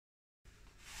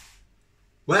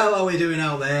Well, how are we doing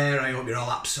out there? I hope you're all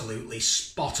absolutely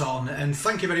spot on, and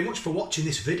thank you very much for watching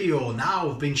this video. Now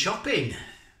I've been shopping.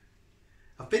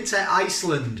 I've been to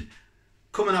Iceland.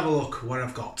 Come and have a look what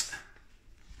I've got.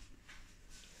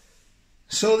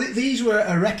 So these were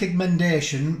a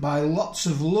recommendation by lots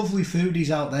of lovely foodies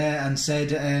out there and said,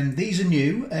 these are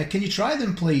new, can you try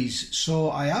them please? So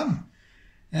I am.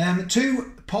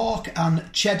 2 pork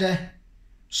and cheddar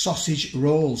sausage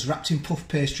rolls wrapped in puff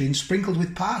pastry and sprinkled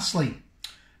with parsley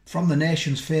from the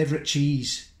nation's favourite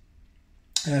cheese.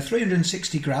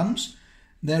 360 grams.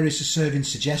 There is a serving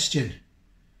suggestion.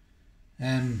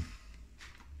 And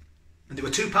they were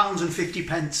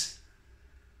 £2.50.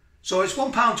 So it's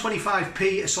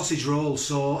 £1.25p a sausage roll.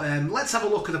 So let's have a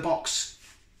look at the box.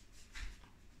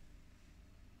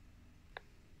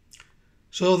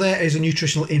 So there is a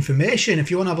nutritional information. If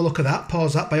you want to have a look at that,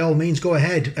 pause that, by all means, go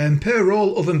ahead. Per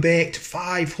roll, oven baked,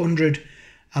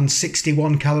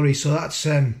 561 calories. So that's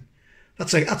a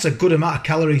good amount of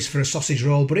calories for a sausage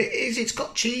roll. But it's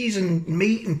got cheese and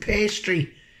meat and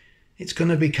pastry. It's going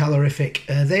to be calorific.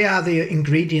 They are the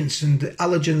ingredients, and the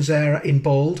allergens there in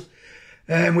bold.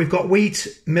 We've got wheat,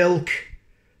 milk,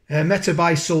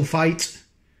 metabisulfite,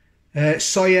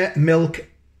 soya, milk,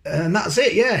 and that's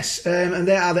it, yes. And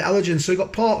they are the allergens. So we've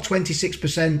got pork,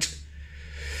 26%.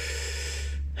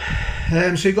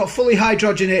 So you've got fully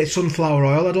hydrogenated sunflower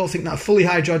oil. I don't think that fully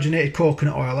hydrogenated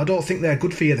coconut oil. I don't think they're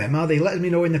good for you, them, are they? Let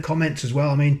me know in the comments as well.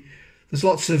 I mean, there's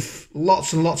lots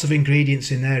and lots of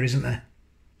ingredients in there, isn't there?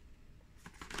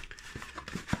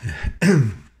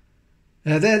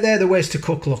 They're the ways to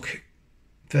cook, look.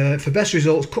 For best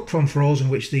results, cook from frozen,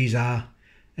 which these are.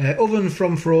 Oven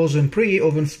from frozen, preheat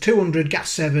oven 200, gas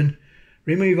 7.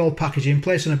 Remove all packaging,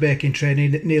 place on a baking tray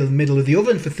near the middle of the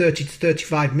oven for 30 to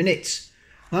 35 minutes.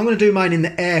 I'm going to do mine in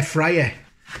the air fryer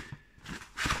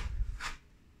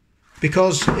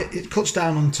because it cuts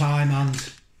down on time,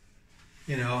 and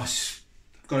you know, I've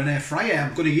got an air fryer,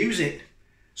 I'm going to use it.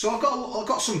 So I've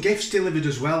got some gifts delivered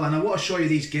as well, and I want to show you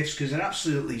these gifts because they're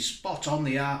absolutely spot on,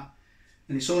 they are.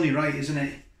 And it's only right, isn't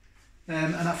it?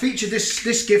 And I featured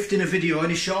this gift in a video,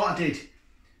 in a short I did.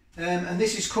 And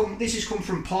this has come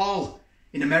from Paul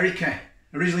in America,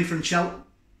 originally from Cheltenham.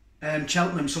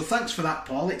 So thanks for that,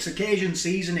 Paul. It's a Cajun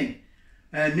seasoning,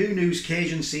 News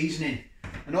Cajun seasoning.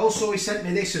 And also he sent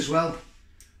me this as well.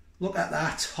 Look at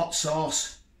that, hot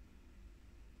sauce.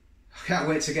 I can't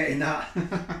wait to get in that.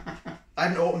 I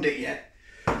haven't opened it yet.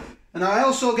 And I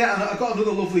got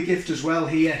another lovely gift as well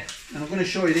here, and I'm going to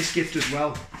show you this gift as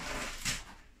well.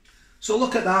 So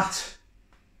look at that.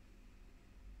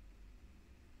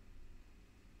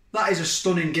 That is a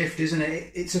stunning gift, isn't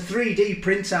it? It's a 3D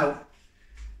printout.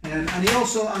 And he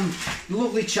also,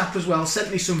 lovely chap as well,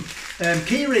 sent me some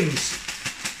key rings.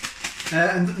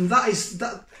 And that is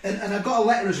that. And I got a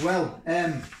letter as well,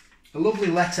 a lovely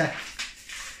letter.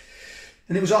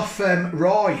 And it was off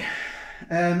Roy.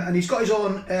 And he's got his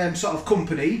own sort of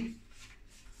company,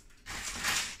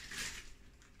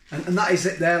 and that is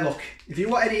it there, look. If you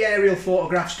want any aerial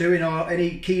photographs doing, or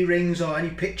any key rings or any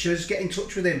pictures, get in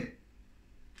touch with him.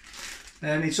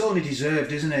 It's only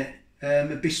deserved, isn't it?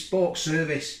 A bespoke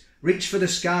service. Reach for the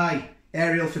sky,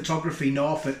 aerial photography,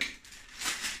 Norfolk.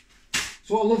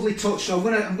 So what a lovely touch. So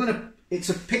I'm gonna it's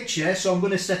a picture, so I'm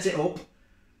gonna set it up.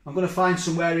 I'm gonna find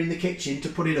somewhere in the kitchen to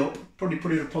put it up, probably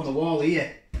put it up on the wall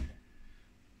here.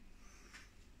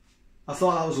 I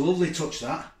thought that was a lovely touch,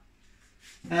 that.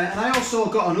 And I also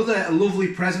got a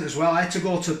lovely present as well. I had to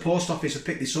go to the post office to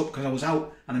pick this up because I was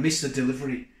out and I missed the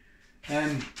delivery.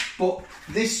 But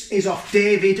this is off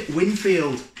David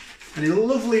Winfield. And a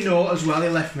lovely note as well he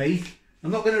left me.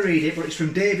 I'm not going to read it, but it's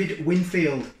from David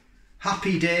Winfield.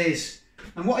 Happy days.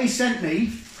 And what he sent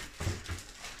me,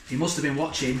 he must have been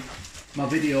watching my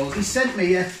videos. He sent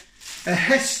me a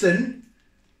Heston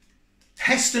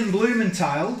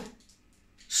Blumenthal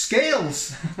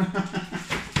scales.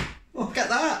 Look at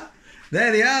that.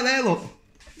 There they are, there, look.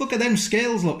 Look at them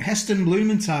scales, look. Heston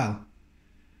Blumenthal.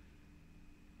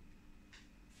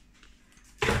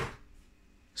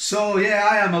 So yeah,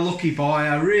 I am a lucky boy.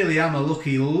 I really am a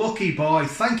lucky boy.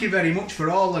 Thank you very much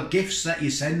for all the gifts that you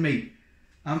send me.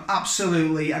 I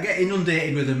get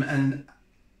inundated with them, and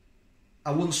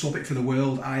I wouldn't swap it for the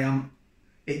world.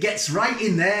 It gets right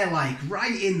in there, like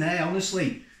right in there,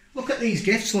 honestly. Look at these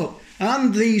gifts, look.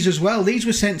 And these as well. These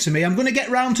were sent to me. I'm going to get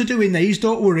round to doing these,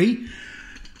 don't worry.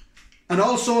 And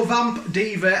also, Vamp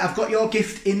Diva, I've got your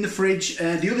gift in the fridge.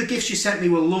 The other gifts you sent me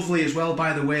were lovely as well,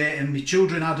 by the way. And my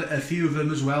children had a few of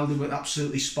them as well. They were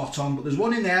absolutely spot on. But there's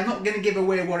one in there. I'm not going to give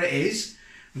away what it is.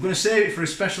 I'm going to save it for a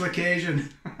special occasion.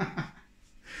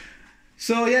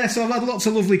 So yeah, so I've had lots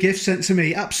of lovely gifts sent to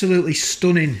me. Absolutely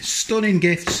stunning, stunning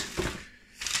gifts.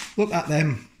 Look at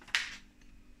them.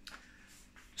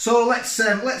 So let's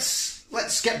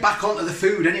get back onto the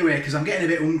food anyway, because I'm getting a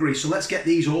bit hungry. So let's get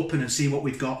these open and see what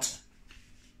we've got.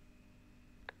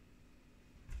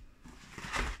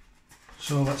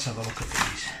 So let's have a look at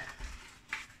these.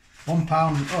 £1.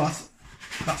 Oh,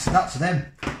 that's them.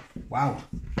 Wow.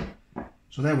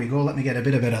 So there we go. Let me get a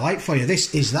bit of light for you.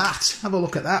 This is that. Have a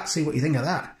look at that. See what you think of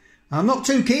that. I'm not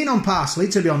too keen on parsley,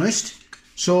 to be honest.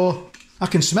 So I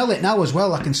can smell it now as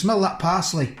well. I can smell that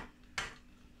parsley.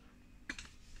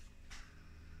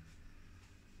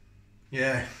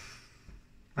 Yeah.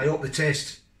 I hope they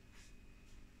taste.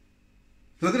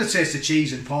 They're going to taste the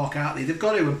cheese and pork, aren't they? They've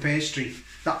got to, and pastry.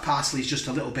 That parsley is just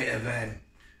a little bit of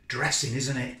dressing,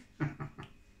 isn't it?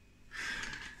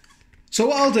 So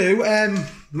what I'll do, I'm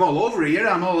all over here.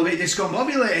 I'm all a bit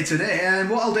discombobulated today.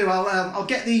 What I'll do, I'll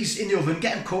get these in the oven,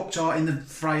 get them cooked or in the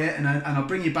fryer, and I'll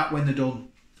bring you back when they're done.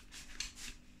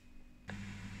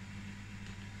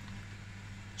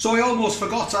 So I almost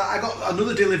forgot. I got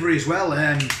another delivery as well,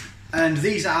 and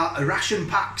these are ration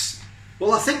packs.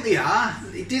 Well, I think they are.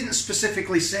 It didn't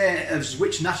specifically say as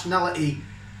which nationality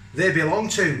they belong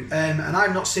to, and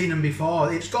I've not seen them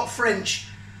before. It's got French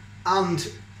and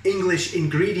English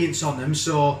ingredients on them,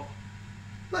 so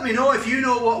let me know if you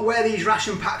know where these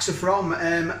ration packs are from.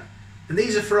 And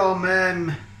these are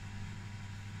from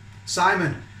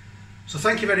Simon. So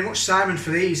thank you very much, Simon, for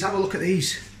these. Have a look at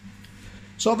these.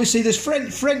 So obviously there's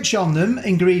French on them,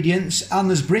 ingredients, and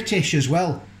there's British as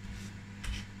well.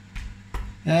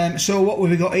 So what have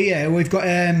we got here? We've got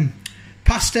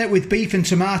pasta with beef and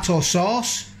tomato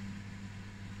sauce.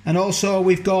 And also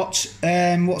we've got,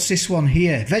 what's this one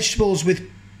here? Vegetables with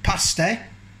pasta.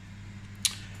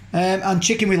 And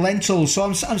chicken with lentils. So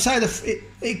I'm sorry,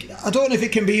 I don't know if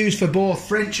it can be used for both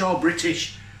French or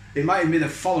British. It might have been the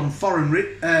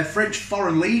French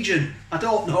Foreign Legion. I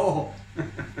don't know.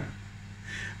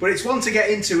 But it's one to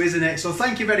get into, isn't it? So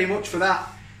thank you very much for that.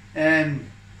 I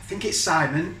think it's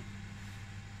Simon.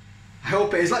 I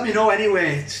hope it is. Let me know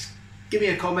anyway. Just give me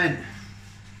a comment.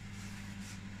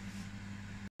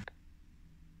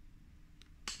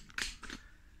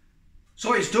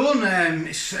 So it's done.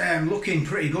 It's looking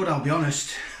pretty good, I'll be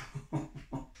honest.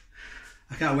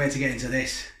 I can't wait to get into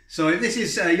this. So if this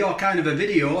is your kind of a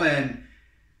video,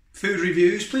 food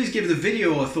reviews, please give the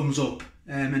video a thumbs up.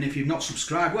 And if you've not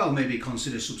subscribed, well, maybe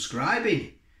consider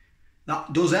subscribing.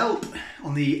 That does help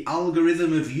on the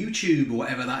algorithm of YouTube, or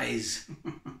whatever that is.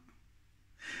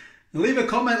 Leave a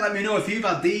comment, let me know if you've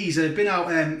had these. They've been out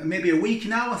maybe a week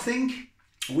now, I think.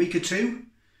 A week or two.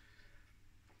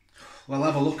 Well,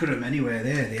 have a look at them anyway.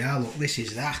 There they are. Look, this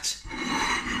is that.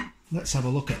 Let's have a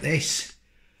look at this.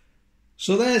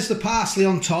 So there's the parsley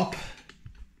on top.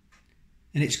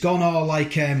 And it's gone all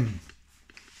like... I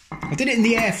did it in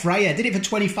the air fryer. I did it for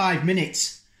 25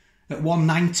 minutes at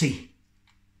 190.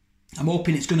 I'm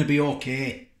hoping it's going to be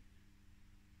okay.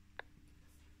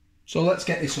 So let's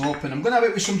get this open. I'm going to have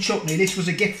it with some chutney. This was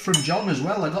a gift from John as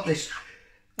well. I got this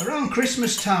around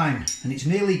Christmas time and it's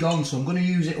nearly gone, so I'm going to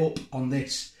use it up on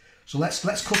this. So let's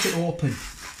cut it open.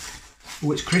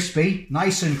 Oh, it's crispy.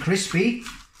 Nice and crispy.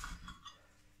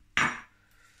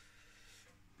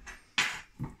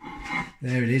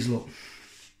 There it is, look.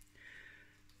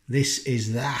 This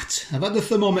is that. I've had the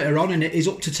thermometer on and it is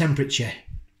up to temperature.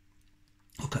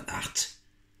 Look at that.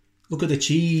 Look at the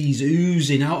cheese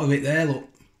oozing out of it there, look.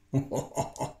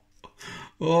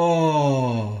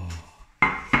 Oh.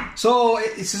 So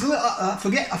it's a little,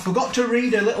 I forgot to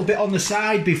read a little bit on the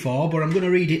side before, but I'm going to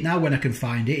read it now when I can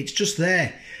find it. It's just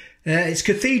there. It's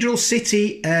Cathedral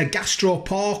City Gastro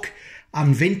Pork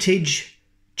and Vintage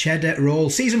Cheddar Roll.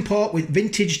 Seasoned pork with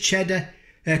vintage cheddar.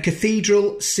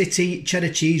 Cathedral City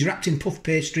cheddar cheese wrapped in puff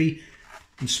pastry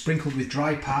and sprinkled with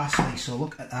dry parsley. So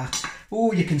look at that.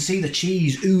 Oh, you can see the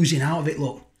cheese oozing out of it,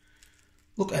 look.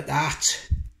 Look at that.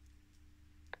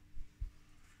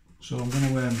 So I'm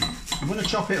going to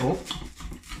chop it up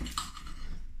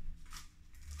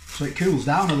so it cools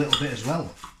down a little bit as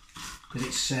well. Because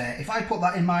it's if I put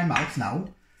that in my mouth now,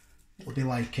 it'll be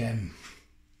like a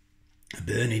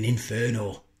burning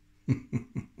inferno.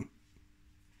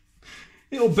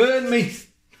 It'll burn me.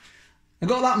 I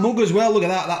got that mug as well. Look at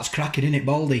that. That's cracking, isn't it,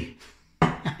 Baldy? So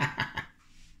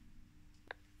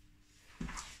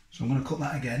I'm going to cut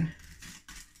that again.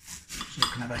 So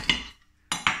I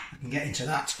can get into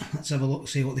that. Let's have a look,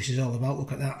 see what this is all about.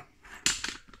 Look at that.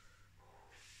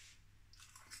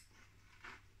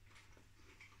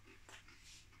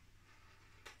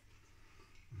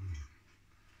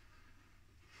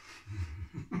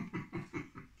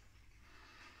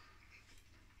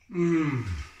 Mmm.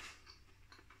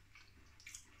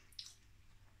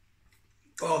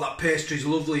 Oh, that pastry's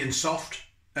lovely and soft.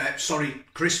 Sorry,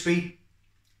 crispy.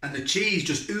 And the cheese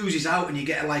just oozes out and you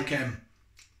get like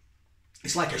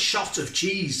it's like a shot of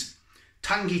cheese.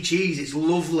 Tangy cheese, it's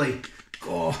lovely.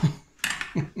 Oh,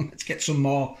 let's get some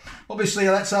more. Obviously,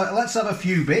 let's have a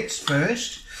few bits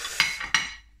first.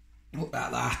 Look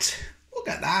at that. Look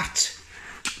at that.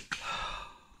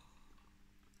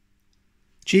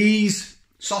 Cheese,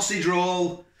 sausage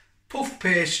roll, puff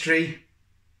pastry.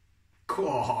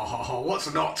 Oh,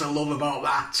 what's not to love about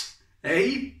that,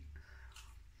 eh?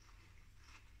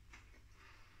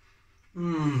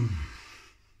 Mmm.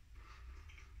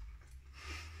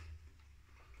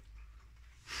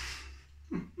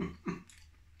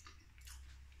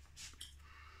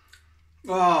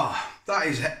 Oh, that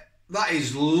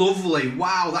is lovely.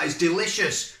 Wow, that is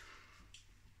delicious.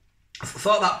 I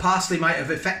thought that parsley might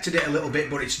have affected it a little bit,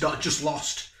 but it's not, just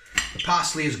lost. The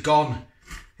parsley is gone.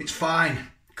 It's fine.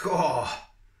 Oh.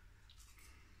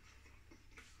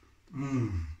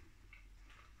 Mmm.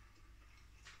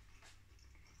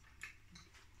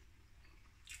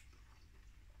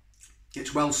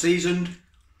 It's well seasoned.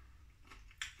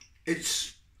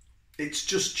 It's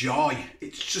just joy.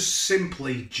 It's just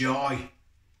simply joy.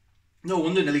 No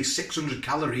wonder nearly 600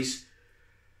 calories.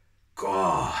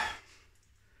 God.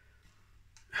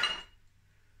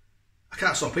 I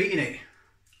can't stop eating it.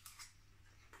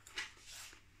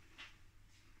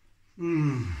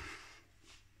 Mmm.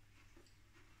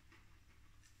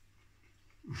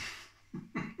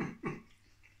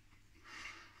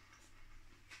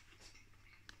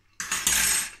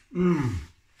 Mmm.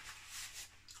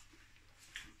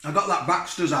 I got that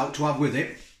Baxter's out to have with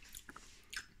it.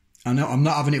 I know, I'm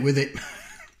not having it with it.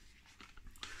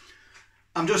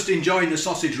 I'm just enjoying the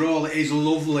sausage roll. It is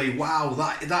lovely. Wow,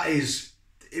 that is,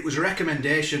 it was a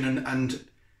recommendation and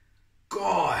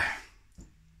God,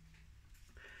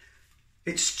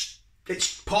 it's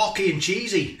porky and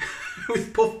cheesy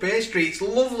with puff pastry. It's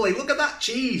lovely. Look at that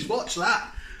cheese. Watch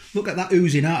that. Look at that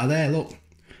oozing out of there. Look,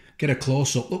 get a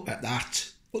close up. Look at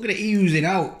that. Look at it oozing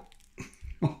out.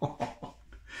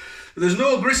 There's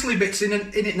no gristly bits in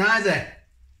it neither.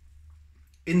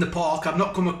 In the pork, I've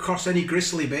not come across any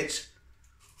gristly bits.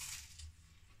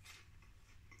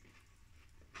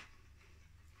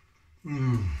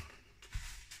 Mmm.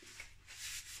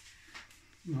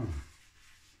 Mm.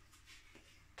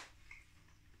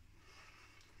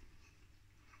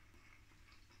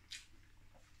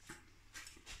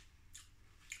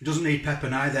 It doesn't need pepper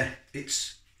neither. It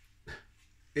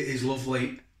is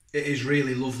lovely. It is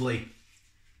really lovely.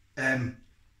 I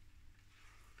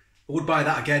would buy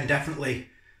that again, definitely.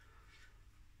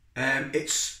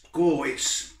 It's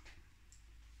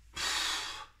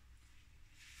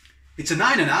a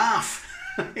 9.5.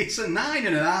 It's a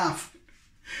 9.5.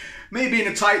 Maybe in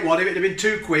a tight one, if it had been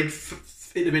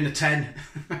 £2, it'd have been a 10.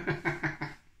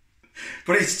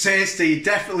 But it's tasty.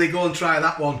 Definitely go and try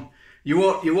that one. You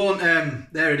won't.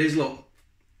 There it is. Look.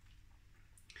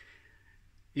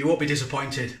 You won't be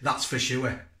disappointed. That's for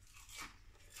sure.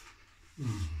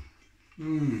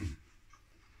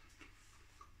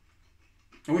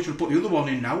 I wish we'd put the other one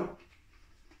in now.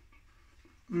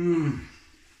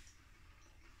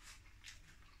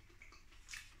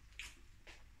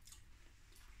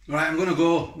 Right, I'm going to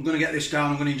go. I'm going to get this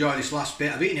down. I'm going to enjoy this last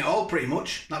bit. I've eaten it all pretty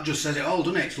much. That just says it all,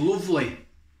 doesn't it? It's lovely.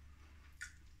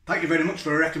 Thank you very much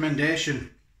for a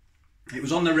recommendation. It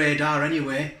was on the radar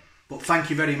anyway, but thank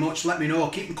you very much. Let me know.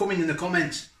 Keep them coming in the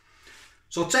comments.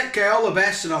 So take care, all the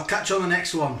best, and I'll catch you on the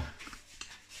next one.